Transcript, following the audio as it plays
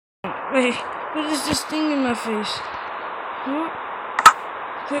Wait, what is this thing in my face? What?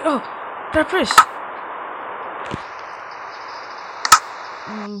 Wait, oh, that press.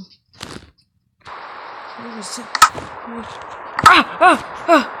 What was it?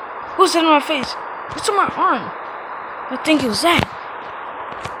 What's that on my face? What's on my arm? I think it was that.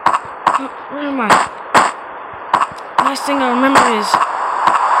 Where am I? Last thing I remember is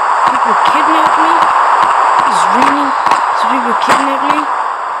people kidnapped me. It was raining, so people kidnapped me.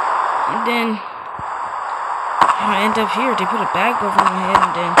 And then I end up here. They put a bag over my head,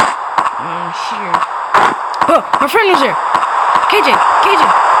 and then I'm here. Oh, my friend was there. KJ.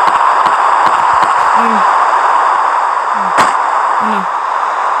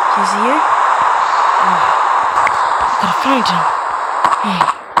 He's here. I gotta find him.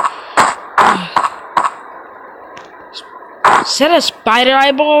 Is that a spider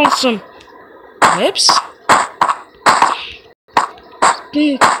eyeball and some lips?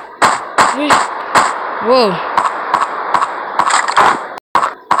 Whoa.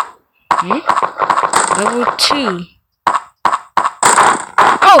 Level 2.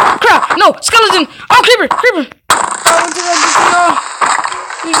 Oh, crap! No! Skeleton! Oh, creeper! Oh, what did I just do? Oh.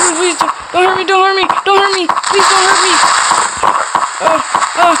 Please, don't hurt me! Please don't hurt me! Please don't hurt me!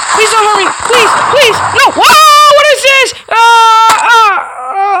 Please don't hurt me! Please! No! Whoa! What is this?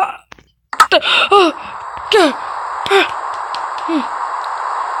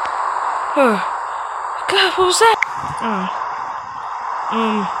 God, what was that?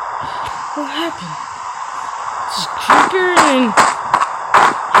 What happened? This creeper and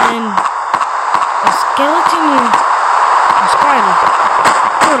a skeleton and a spider.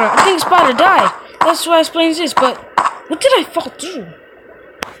 Hold on, I think the spider died. That's why explains this, but what did I fall through?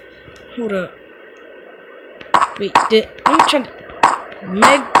 Hold up. Wait, let me try to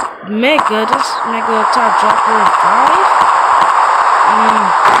Mega, this Mega Top Dropper 5?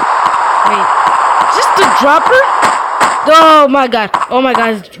 Wait, is this the dropper? Oh my god,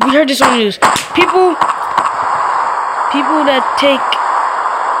 we heard this on the news. People that take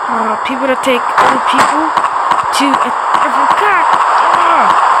other people to, I forgot,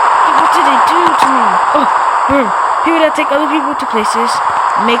 what did they do to me? People that take other people to places,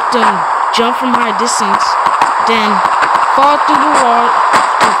 make them jump from high distance, then fall through the wall,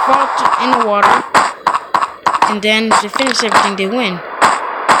 in the water, and then to finish everything, they win.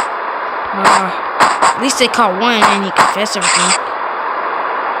 At least they caught one and he confessed everything.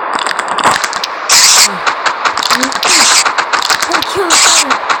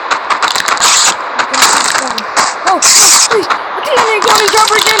 Oh, please! I think I'm gonna go and drop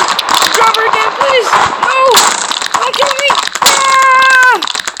her again! Please! No! Don't kill me!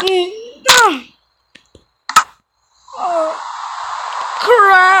 Oh,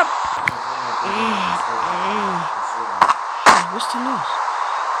 crap! What's the news?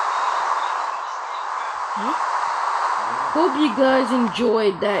 Hope you guys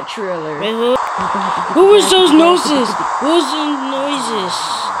enjoyed that trailer. What was those noises? What was the noises?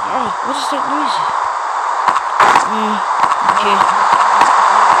 Oh, what is that noise? Okay.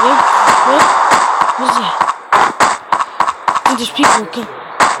 What? What's that? Oh, there's people.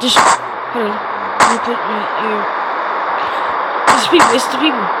 Hold on. Let me put my ear. It's the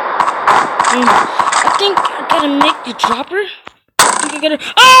people. I think I gotta make the dropper.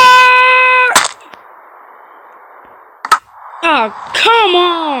 Oh, come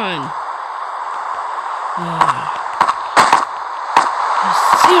on! I'm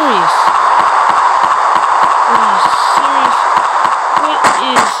serious. What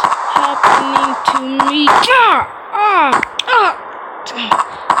is happening to me?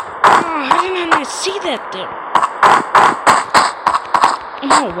 How did I not see that there?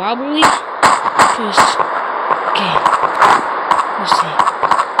 I'm all wobbly. Okay. Let's see.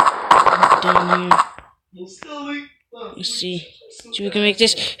 Down here. Let's see. So we can make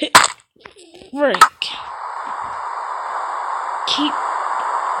this. Frick.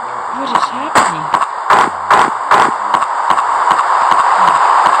 What is happening?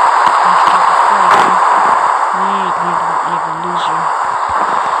 Like a loser.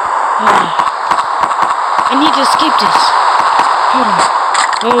 I need to escape this. Hold on.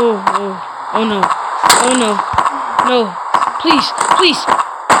 Oh no. No. Please.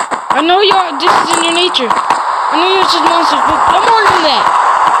 I know this is in your nature. I know you're just monsters, but I'm more than that.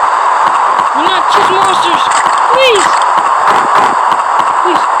 You're not just monsters. Please,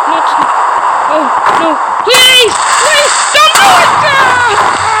 not just. Oh no! Please, don't do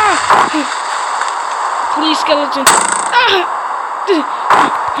it! Please, skeleton.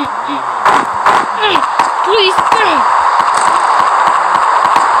 Please.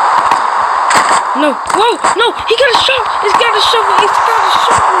 No! Whoa! No! He got a shovel! He's got a shovel!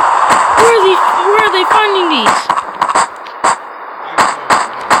 finally finding these.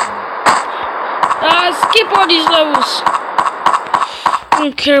 Skip all these levels. I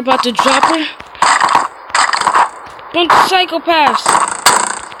don't care about the dropper. Bunch of psychopaths.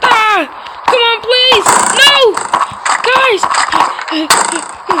 Come on, please. No! Guys!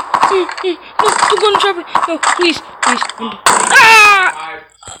 No, don't go on the dropper. No, please. Please. Crap!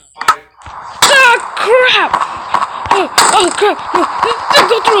 Oh, crap! No, don't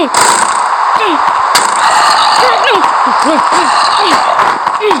go through him! Crap, no!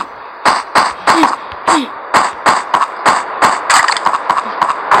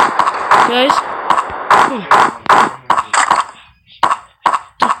 Guys?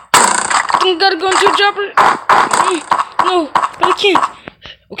 I gotta go into a dropper. No, but I can't.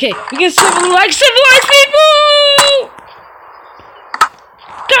 Okay, we can civilized people!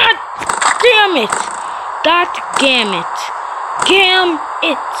 God damn it! God damn it! Damn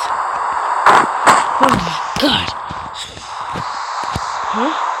it! Oh my God!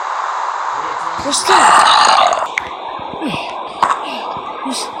 Huh? What's that?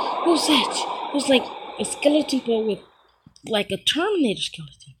 Who's that? It was like a skeleton, but with like a Terminator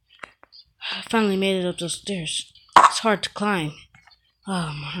skeleton. I finally made it up those stairs. It's hard to climb.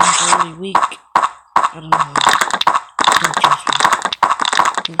 Oh, my arms are really weak. I don't know. Don't trust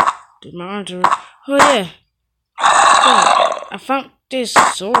me. Dude, my arms are... Oh, yeah. I found this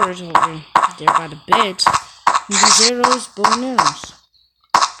sword over there by the bed. And these arrows, bow and arrows.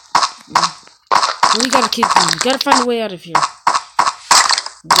 So we gotta keep going. We gotta find a way out of here.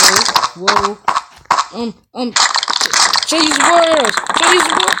 Whoa. Should use more arrows. Should use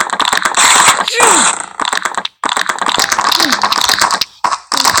more.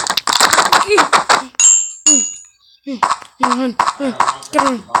 Run. Gotta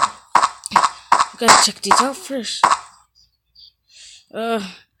run. Gotta check these out first.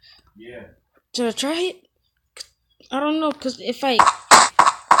 Yeah. Should I try it? I don't know, cause if I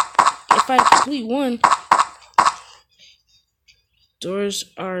complete one, doors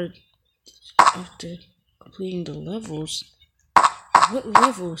are after completing the levels. What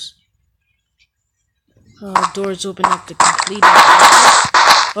levels? Doors open up to complete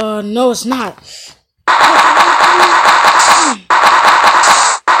it. No, it's not.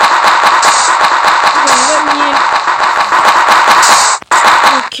 Let me in. I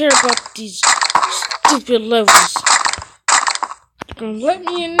don't care about these stupid levels. Let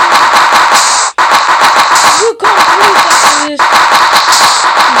me in. You can't believe this.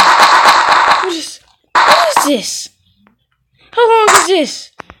 What is this? How long is this?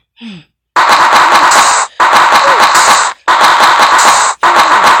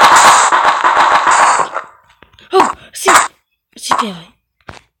 Oh, see daylight.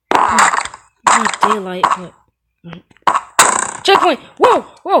 Not daylight, but checkpoint. Whoa!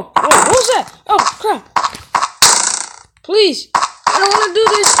 What was that? Oh crap! Please, I don't want to do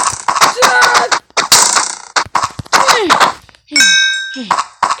this.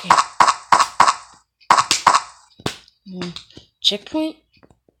 Okay. Checkpoint.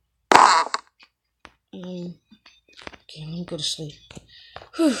 Okay, let me go to sleep.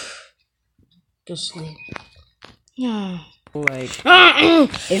 Whew. Go sleep. Like,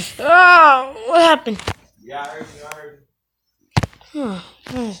 what happened? Yeah, I heard.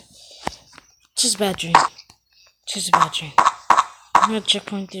 Just a bad dream. I'm gonna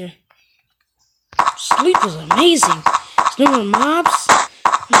checkpoint there. Sleep was amazing. There's no more mobs.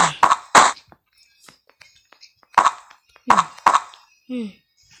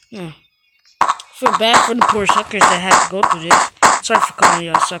 I feel bad for the poor suckers that had to go through this. Sorry for calling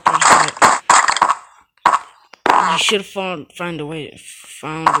y'all suckers, but you should have found a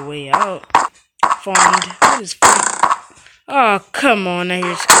way out. What is found? Oh, come on, now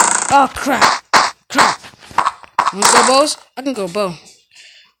here's... Oh, crap. You wanna go bows? I can go bow.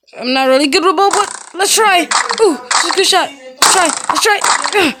 I'm not really good with bow, but let's try. Ooh, this is a good shot. Let's try.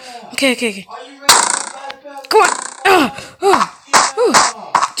 Okay. Come on.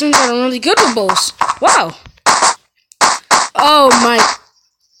 Turns out I'm really good with bows. Wow. Oh my.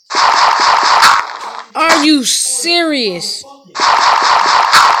 Are you serious?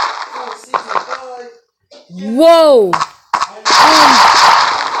 Whoa.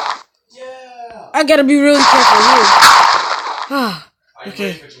 I gotta be really careful here.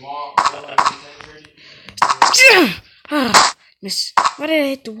 Okay. Miss. Why did I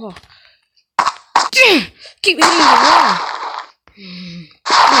hit the wall? Keep hitting the wall.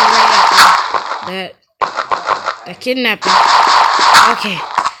 That kidnapping. Okay.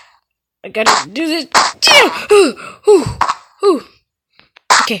 I gotta do this.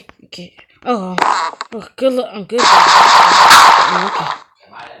 Okay. Oh, good luck. I'm good. Okay.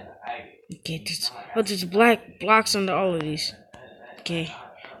 Okay, there's black blocks under all of these. Okay.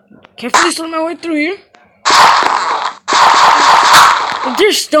 Carefully slip my way through here.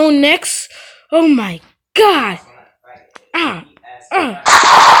 There's stone necks. Oh my god.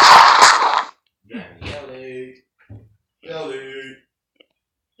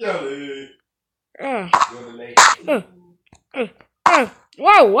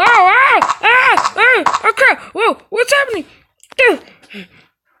 Whoa, oh crap, whoa, what's happening?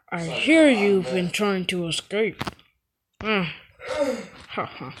 I hear you've been trying to escape.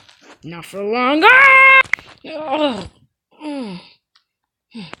 Not for long.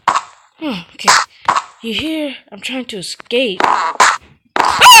 Okay, you hear? I'm trying to escape. I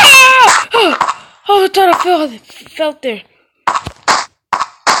thought I felt there.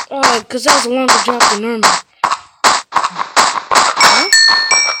 Because that was a longer drop than normal. Huh?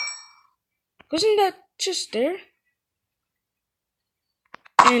 Wasn't that just there?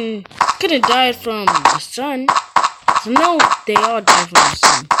 And could have died from the sun. So no, they all died from the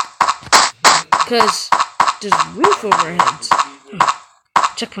sun. Because there's a roof over our heads.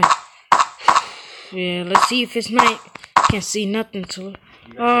 Checkpoint. Yeah, let's see if it's night. Can't see nothing to.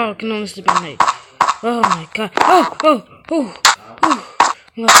 Oh, I can only sleep at night. Oh my god. Oh.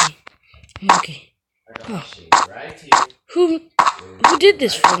 Lucky. Oh. Who did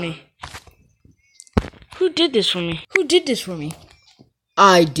this for me? Who did this for me?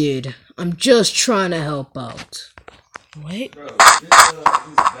 I did. I'm just trying to help out. What?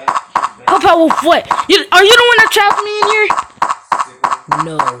 Help out with what? Are you the one that trapped me in here?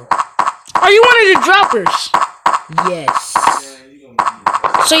 No. Are you one of the droppers? Yes.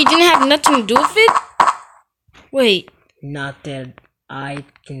 So you didn't have nothing to do with it? Wait. Not that I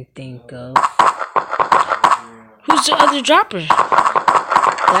can think of. Who's the other dropper?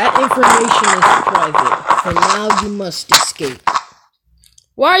 That information is private. For now, you must escape.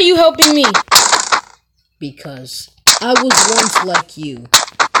 Why are you helping me? Because I was once like you.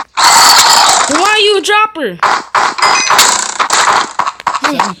 Then why are you a dropper?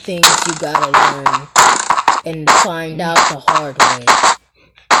 Some things you gotta learn and find out the hard way.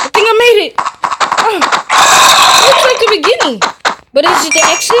 I think I made it. Looks like the beginning. But is it the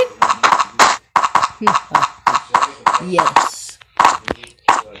exit? Yes.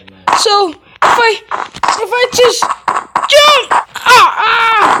 So if I just jump,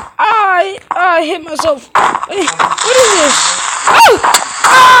 I hit myself. What is this?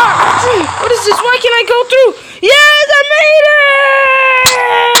 What is this? Why can't I go through? Yes, I made it!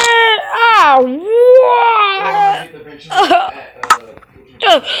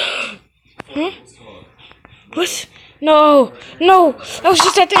 What? No! I was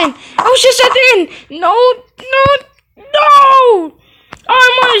just at the end. No!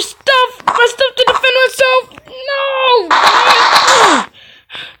 I'm my stuff to defend myself.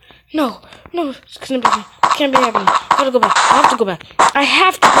 No! It's can't be happening. I have to go back. I have to go back. I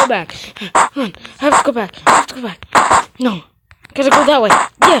have to go back. No, gotta go that way.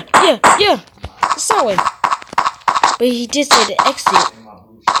 Yeah. It's that way. But he did say the exit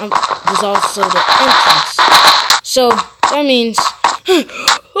was also the entrance. So that means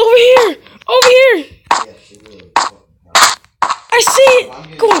over here. I see it.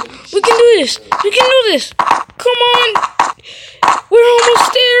 Come on, we can do this. Come on. We're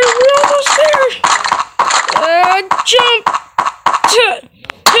almost there. Jump.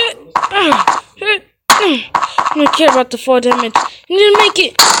 I don't care about the fall damage. You need to make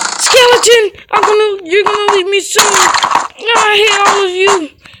it. Skeleton, you're gonna leave me soon. I hate all of you.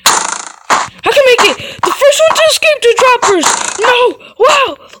 I can make it. The first one to escape the droppers. No. Wow.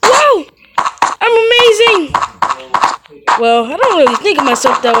 I'm amazing. Well, I don't really think of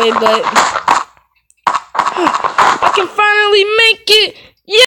myself that way, but I can finally make it.